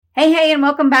Hey, and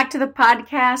welcome back to the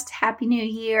podcast. Happy New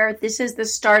Year. This is the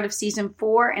start of season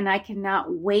 4, and I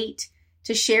cannot wait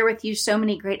to share with you so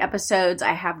many great episodes.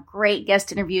 I have great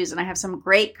guest interviews, and I have some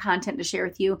great content to share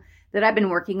with you that I've been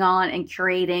working on and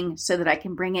curating so that I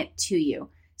can bring it to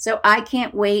you. So I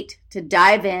can't wait to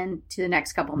dive in to the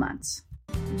next couple months.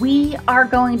 We are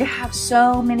going to have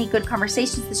so many good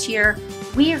conversations this year.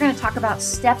 We are going to talk about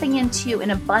stepping into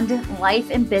an abundant life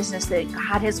and business that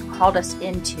God has called us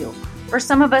into. For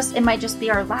some of us, it might just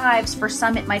be our lives. For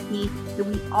some, it might be that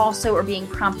we also are being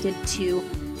prompted to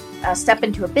step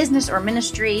into a business or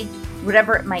ministry,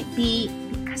 whatever it might be,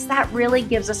 because that really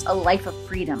gives us a life of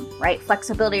freedom, right?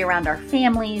 Flexibility around our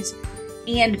families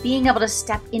and being able to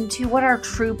step into what our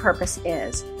true purpose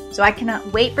is. So I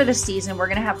cannot wait for this season. We're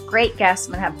going to have great guests.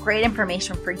 I'm going to have great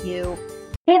information for you.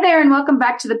 Hey there, and welcome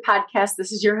back to the podcast.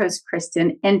 This is your host,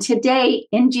 Kristen. And today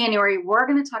in January, we're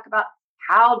going to talk about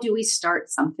how do we start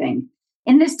something.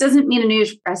 And this doesn't mean a new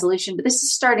resolution, but this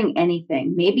is starting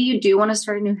anything. Maybe you do want to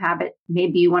start a new habit.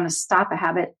 Maybe you want to stop a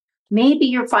habit. Maybe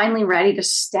you're finally ready to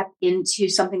step into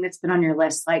something that's been on your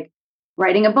list, like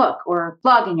writing a book or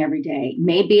blogging every day.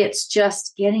 Maybe it's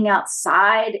just getting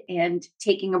outside and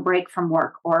taking a break from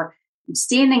work or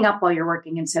standing up while you're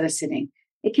working instead of sitting.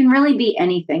 It can really be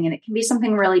anything, and it can be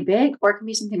something really big or it can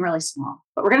be something really small.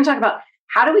 But we're going to talk about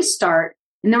how do we start.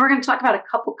 And then we're going to talk about a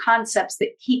couple concepts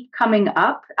that keep coming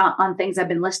up on things I've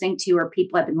been listening to or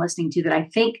people I've been listening to that I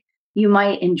think you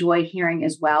might enjoy hearing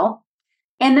as well.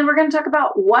 And then we're going to talk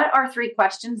about what are 3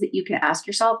 questions that you can ask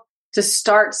yourself to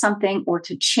start something or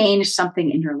to change something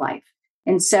in your life.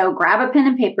 And so grab a pen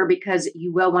and paper because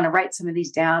you will want to write some of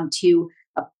these down to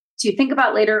think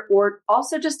about later, or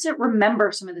also just to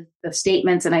remember some of the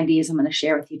statements and ideas I'm going to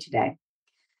share with you today.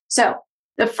 So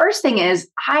the first thing is,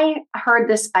 I heard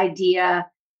this idea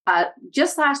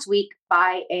just last week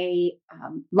by a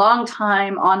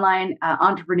longtime online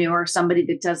entrepreneur, somebody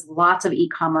that does lots of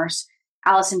e-commerce,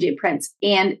 Allison J. Prince.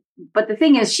 But the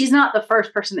thing is, she's not the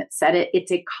first person that said it.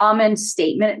 It's a common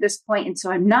statement at this point. And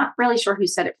so I'm not really sure who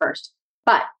said it first,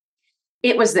 but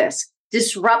it was this: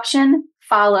 disruption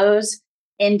follows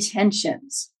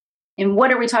intentions. And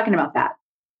what are we talking about that?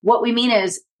 What we mean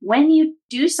is, when you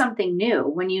do something new,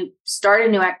 when you start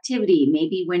a new activity,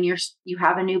 maybe when you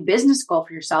have a new business goal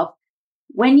for yourself,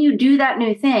 when you do that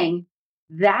new thing,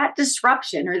 that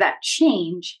disruption or that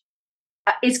change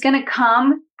is going to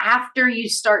come after you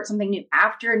start something new,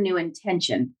 after a new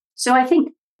intention. So I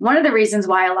think one of the reasons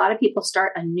why a lot of people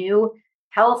start a new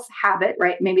health habit,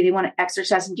 right? Maybe they want to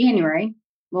exercise in January.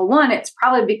 Well, one, it's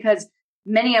probably because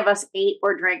many of us ate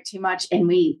or drank too much and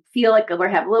we feel like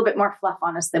we have a little bit more fluff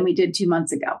on us than we did 2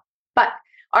 months ago. But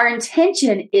our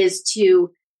intention is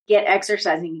to get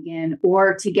exercising again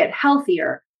or to get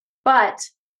healthier. But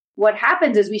what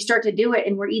happens is we start to do it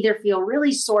and we either feel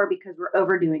really sore because we're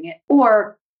overdoing it,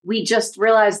 or we just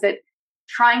realize that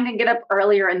trying to get up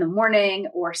earlier in the morning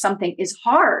or something is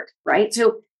hard, right?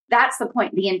 So that's the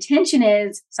point. The intention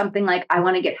is something like, I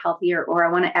want to get healthier or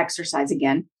I want to exercise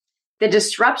again. The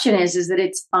disruption is that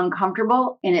it's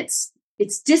uncomfortable and it's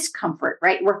discomfort,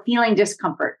 right? We're feeling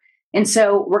discomfort. And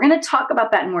so we're going to talk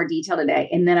about that in more detail today.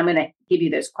 And then I'm going to give you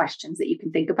those questions that you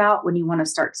can think about when you want to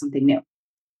start something new.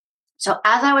 So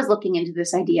as I was looking into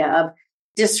this idea of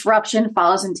disruption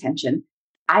follows intention,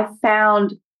 I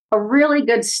found a really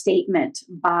good statement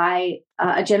by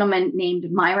a gentleman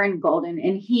named Myron Golden.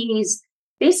 And he's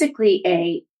basically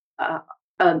a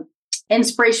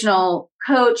inspirational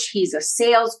coach. He's a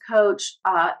sales coach,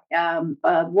 a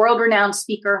world-renowned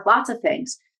speaker, lots of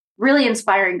things. Really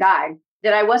inspiring guy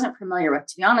that I wasn't familiar with,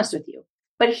 to be honest with you.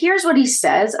 But here's what he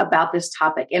says about this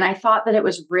topic. And I thought that it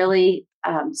was really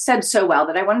said so well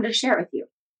that I wanted to share it with you.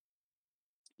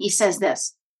 He says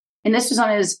this, and this was on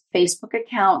his Facebook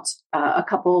account a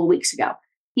couple of weeks ago.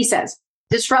 He says,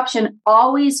 disruption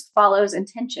always follows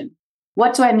intention.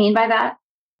 What do I mean by that?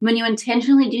 When you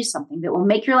intentionally do something that will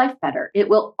make your life better, it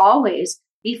will always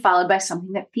be followed by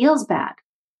something that feels bad.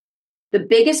 The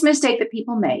biggest mistake that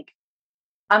people will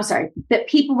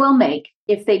make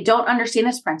if they don't understand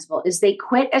this principle is they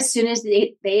quit as soon as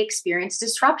they experience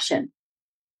disruption.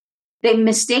 They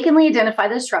mistakenly identify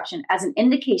the disruption as an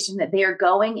indication that they are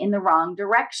going in the wrong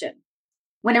direction,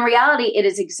 when in reality, it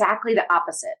is exactly the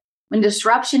opposite. When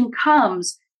disruption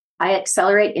comes, I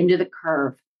accelerate into the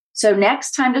curve. So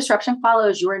next time disruption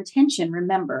follows your intention,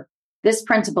 remember this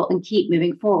principle and keep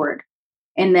moving forward.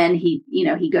 And then he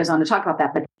goes on to talk about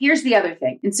that. But here's the other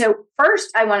thing. And so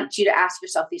first, I want you to ask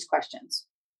yourself these questions.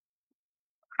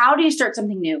 How do you start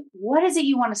something new? What is it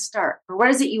you want to start? Or what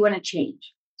is it you want to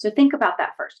change? So think about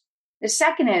that first. The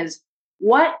second is,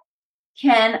 what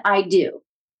can I do?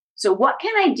 So what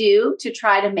can I do to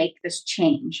try to make this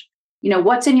change?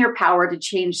 What's in your power to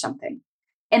change something?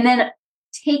 And then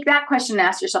take that question and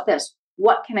ask yourself this: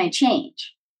 what can I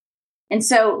change? And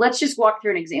so let's just walk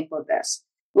through an example of this.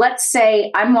 Let's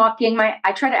say I'm walking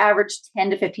I try to average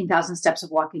 10 to 15,000 steps of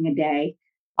walking a day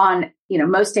on,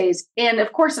 most days. And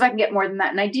of course, if I can get more than that,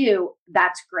 and I do,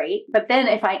 that's great. But then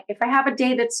if I have a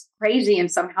day that's crazy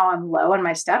and somehow I'm low on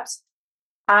my steps,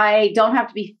 I don't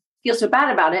have to feel so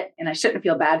bad about it. And I shouldn't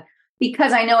feel bad,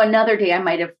 because I know another day I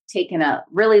might have taken a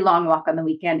really long walk on the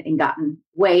weekend and gotten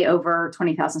way over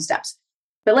 20,000 steps.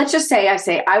 But let's just say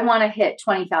I want to hit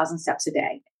 20,000 steps a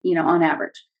day, on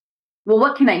average. Well,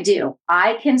 what can I do?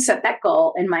 I can set that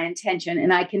goal and my intention,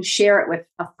 and I can share it with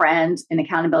a friend, an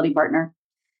accountability partner.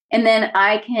 And then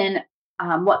I can,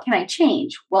 what can I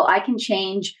change? Well, I can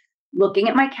change looking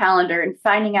at my calendar and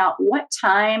finding out what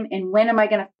time and when am I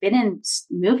going to fit in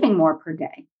moving more per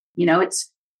day.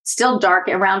 It's still dark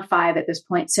around 5 at this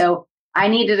point. So I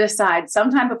need to decide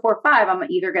sometime before 5, I'm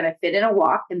either going to fit in a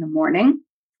walk in the morning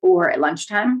or at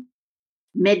lunchtime,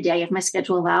 midday if my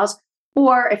schedule allows,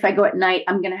 or if I go at night,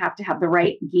 I'm going to have the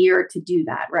right gear to do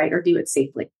that, right? Or do it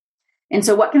safely. And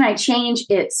so what can I change?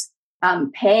 It's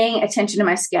paying attention to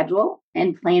my schedule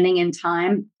and planning in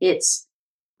time. It's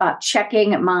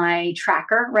checking my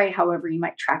tracker, right? However you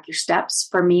might track your steps.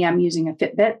 For me, I'm using a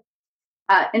Fitbit.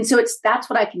 And so that's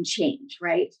what I can change,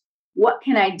 right? What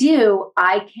can I do?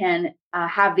 I can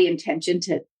have the intention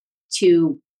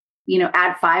to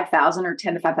add 5,000 or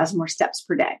 10 to 5,000 more steps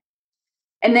per day.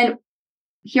 And then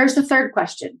here's the third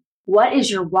question. What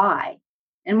is your why?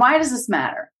 And why does this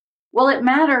matter? Well, it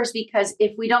matters because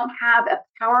if we don't have a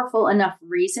powerful enough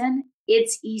reason,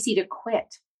 it's easy to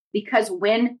quit. Because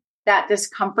when that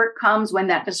discomfort comes, when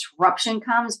that disruption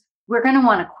comes, we're going to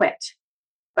want to quit.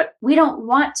 But we don't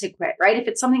want to quit, right? If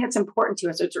it's something that's important to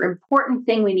us, it's an important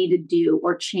thing we need to do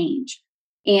or change.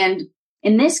 And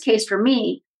in this case, for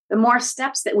me, the more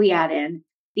steps that we add in,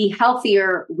 the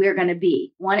healthier we're going to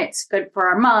be. One, it's good for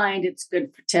our mind. It's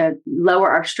good to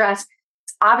lower our stress.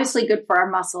 It's obviously good for our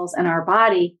muscles and our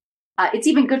body. It's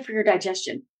even good for your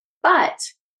digestion. But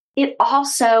it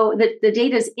also, the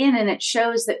data's in, and it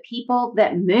shows that people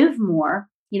that move more,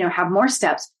 have more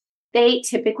steps, they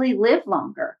typically live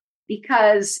longer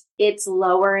because it's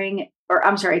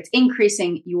it's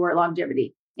increasing your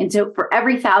longevity. And so for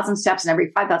every 1,000 steps and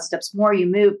every 5,000 steps more you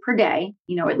move per day,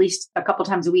 at least a couple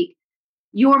times a week,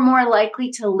 you're more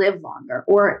likely to live longer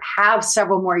or have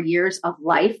several more years of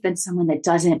life than someone that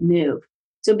doesn't move.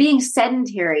 So being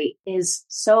sedentary is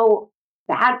so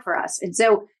bad for us. And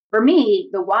so for me,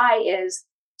 the why is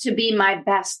to be my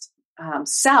best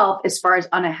self as far as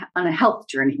on a health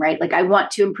journey, right? Like I want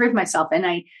to improve myself, and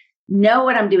I know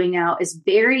what I'm doing now is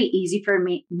very easy for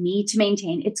me to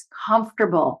maintain. It's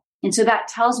comfortable. And so that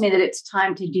tells me that it's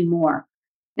time to do more.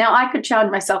 Now I could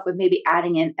challenge myself with maybe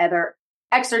adding in other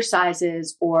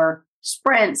exercises or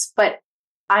sprints, but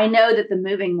I know that the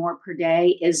moving more per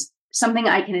day is something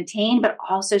I can attain, but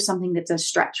also something that's a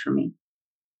stretch for me.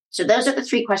 So those are the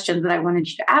 3 questions that I wanted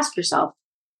you to ask yourself.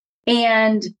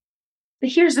 But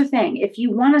here's the thing. If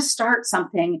you want to start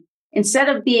something, instead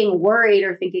of being worried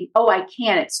or thinking, oh, I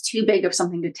can't, it's too big of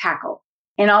something to tackle.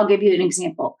 And I'll give you an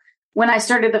example. When I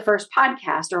started the first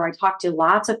podcast, or I talked to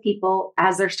lots of people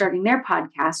as they're starting their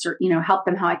podcast, or, help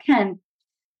them how I can,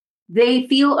 they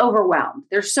feel overwhelmed.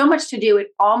 There's so much to do. It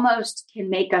almost can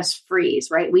make us freeze,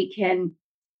 right? We can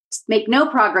make no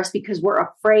progress because we're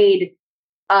afraid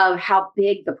of how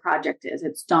big the project is.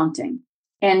 It's daunting.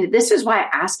 And this is why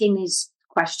asking these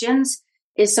questions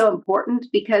is so important,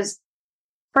 because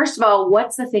first of all,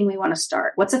 what's the thing we want to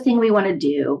start? What's the thing we want to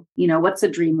do? What's the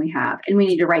dream we have? And we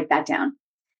need to write that down.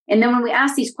 And then when we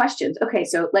ask these questions, okay,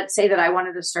 so let's say that I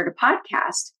wanted to start a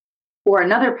podcast or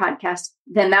another podcast,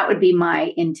 then that would be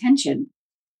my intention.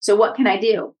 So what can I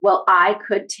do? Well, I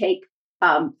could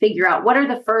figure out what are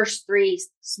the first 3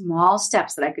 small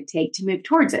steps that I could take to move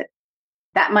towards it.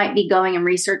 That might be going and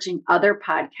researching other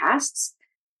podcasts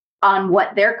on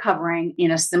what they're covering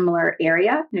in a similar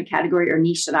area, category or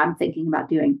niche that I'm thinking about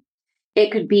doing.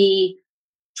 It could be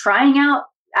trying out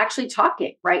actually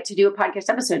talking, right, to do a podcast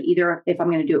episode, either if I'm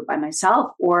going to do it by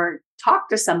myself or talk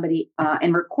to somebody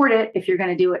and record it if you're going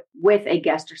to do it with a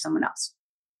guest or someone else.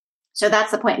 So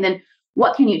that's the point. And then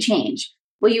what can you change?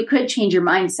 Well, you could change your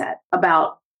mindset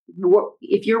about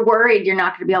if you're worried you're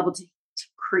not going to be able to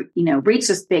reach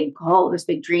this big goal, this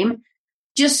big dream.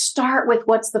 Just start with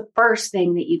what's the first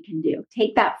thing that you can do.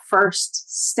 Take that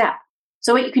first step.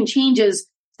 So what you can change is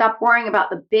stop worrying about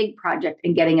the big project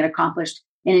and getting it accomplished,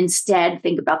 and instead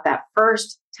think about that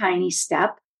first tiny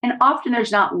step. And often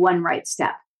there's not one right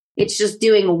step. It's just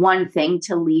doing one thing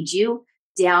to lead you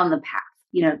down the path,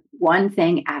 one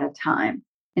thing at a time.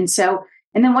 And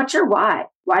then what's your why?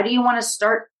 Why do you want to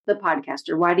start the podcast?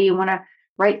 Or why do you want to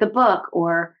write the book?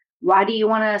 Or why do you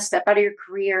want to step out of your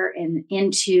career and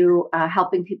into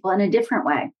helping people in a different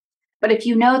way? But if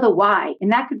you know the why,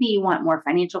 and that could be you want more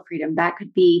financial freedom, that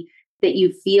could be that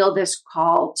you feel this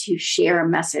call to share a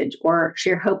message or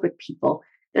share hope with people.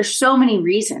 There's so many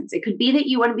reasons. It could be that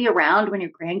you want to be around when your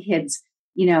grandkids,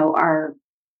 are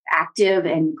active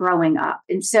and growing up.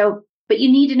 And so, but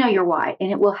you need to know your why,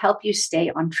 and it will help you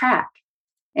stay on track.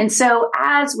 And so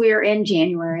as we're in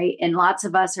January and lots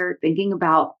of us are thinking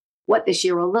about what this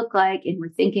year will look like, and we're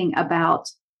thinking about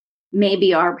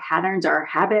maybe our patterns, our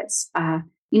habits,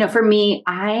 for me,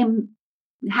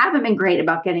 haven't been great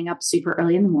about getting up super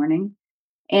early in the morning.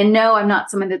 And no, I'm not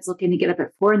someone that's looking to get up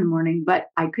at 4 a.m, but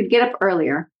I could get up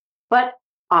earlier. But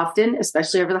often,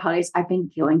 especially over the holidays, I've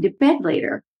been going to bed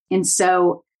later. And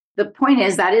so the point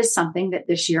is that is something that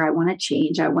this year I want to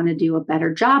change. I want to do a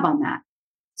better job on that.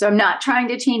 So I'm not trying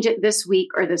to change it this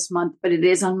week or this month, but it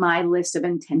is on my list of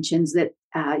intentions that,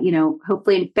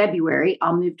 hopefully in February,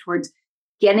 I'll move towards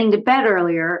getting to bed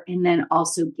earlier and then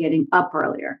also getting up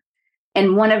earlier.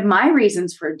 And one of my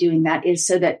reasons for doing that is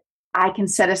so that I can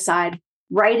set aside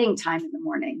writing time in the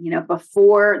morning,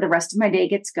 before the rest of my day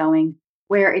gets going,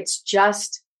 where it's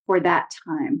just for that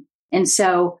time. And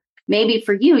so maybe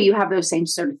for you, you have those same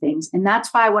sort of things. And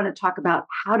that's why I want to talk about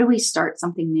how do we start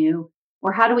something new,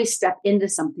 or how do we step into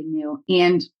something new?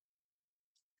 And,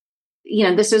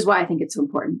 this is why I think it's so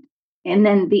important. And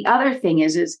then the other thing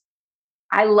is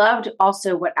I loved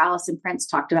also what Allison Prince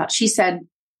talked about. She said,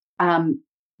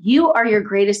 you are your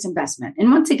greatest investment.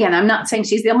 And once again, I'm not saying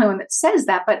she's the only one that says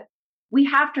that, but we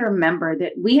have to remember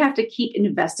that we have to keep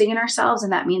investing in ourselves.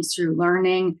 And that means through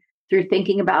learning, through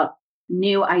thinking about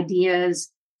new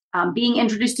ideas, being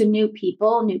introduced to new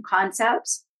people, new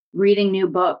concepts, reading new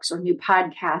books or new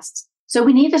podcasts. So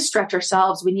we need to stretch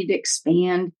ourselves. We need to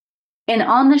expand. And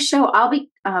on the show, I'll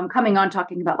be coming on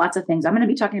talking about lots of things. I'm going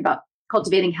to be talking about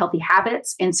cultivating healthy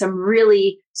habits and some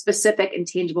really specific and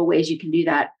tangible ways you can do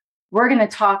that. We're going to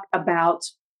talk about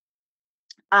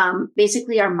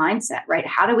basically our mindset, right?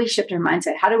 How do we shift our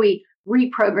mindset? How do we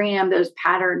reprogram those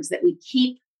patterns that we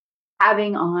keep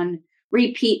having on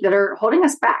repeat that are holding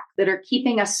us back, that are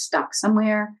keeping us stuck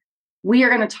somewhere? We are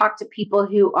going to talk to people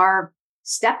who are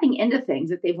stepping into things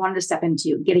that they've wanted to step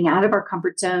into, getting out of our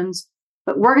comfort zones.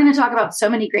 But we're going to talk about so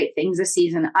many great things this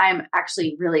season. I'm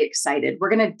actually really excited. We're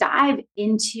going to dive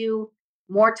into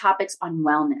more topics on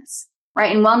wellness,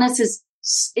 right? And wellness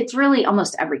it's really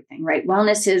almost everything, right?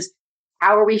 Wellness is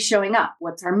how are we showing up?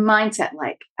 What's our mindset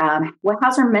like?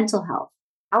 How's our mental health?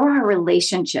 How are our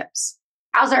relationships?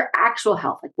 How's our actual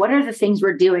health? Like, what are the things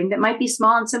we're doing that might be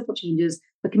small and simple changes,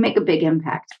 but can make a big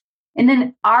impact? And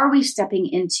then are we stepping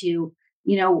into,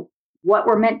 what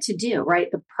we're meant to do, right?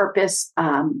 The purpose,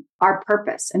 our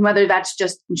purpose, and whether that's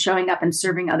just showing up and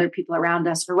serving other people around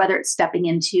us, or whether it's stepping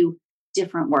into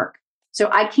different work. So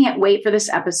I can't wait for this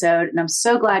episode. And I'm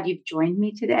so glad you've joined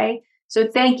me today. So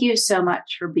thank you so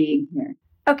much for being here.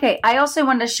 Okay. I also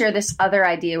wanted to share this other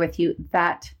idea with you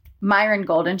that Myron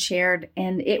Golden shared.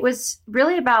 And it was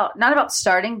really not about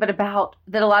starting, but about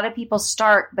that a lot of people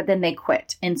start, but then they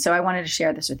quit. And so I wanted to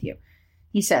share this with you.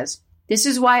 He says, "This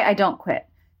is why I don't quit.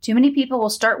 Too many people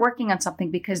will start working on something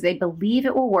because they believe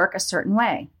it will work a certain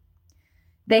way.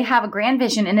 They have a grand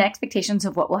vision and expectations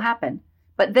of what will happen.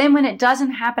 But then when it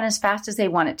doesn't happen as fast as they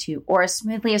want it to, or as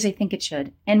smoothly as they think it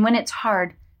should, and when it's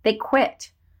hard, they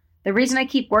quit. The reason I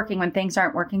keep working when things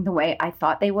aren't working the way I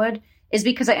thought they would is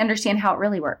because I understand how it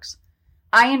really works.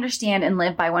 I understand and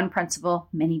live by one principle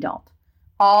many don't.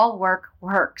 All work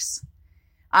works.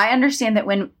 I understand that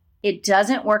when it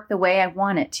doesn't work the way I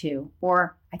want it to,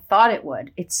 or I thought it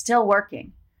would, it's still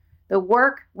working. The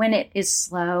work, when it is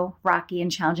slow, rocky,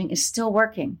 and challenging, is still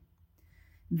working.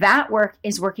 That work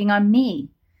is working on me.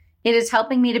 It is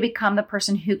helping me to become the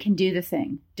person who can do the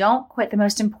thing. Don't quit the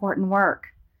most important work."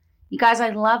 You guys, I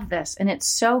love this, and it's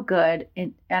so good.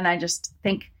 And I just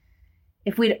think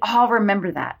if we'd all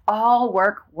remember that, all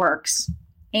work works,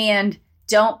 and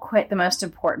don't quit the most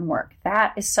important work.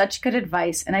 That is such good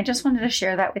advice, and I just wanted to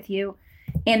share that with you.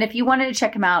 And if you wanted to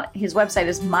check him out, his website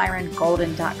is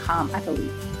myrongolden.com, I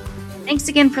believe. Thanks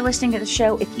again for listening to the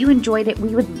show. If you enjoyed it,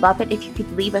 we would love it if you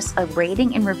could leave us a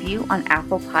rating and review on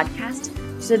Apple Podcasts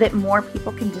so that more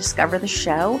people can discover the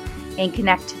show and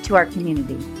connect to our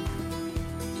community.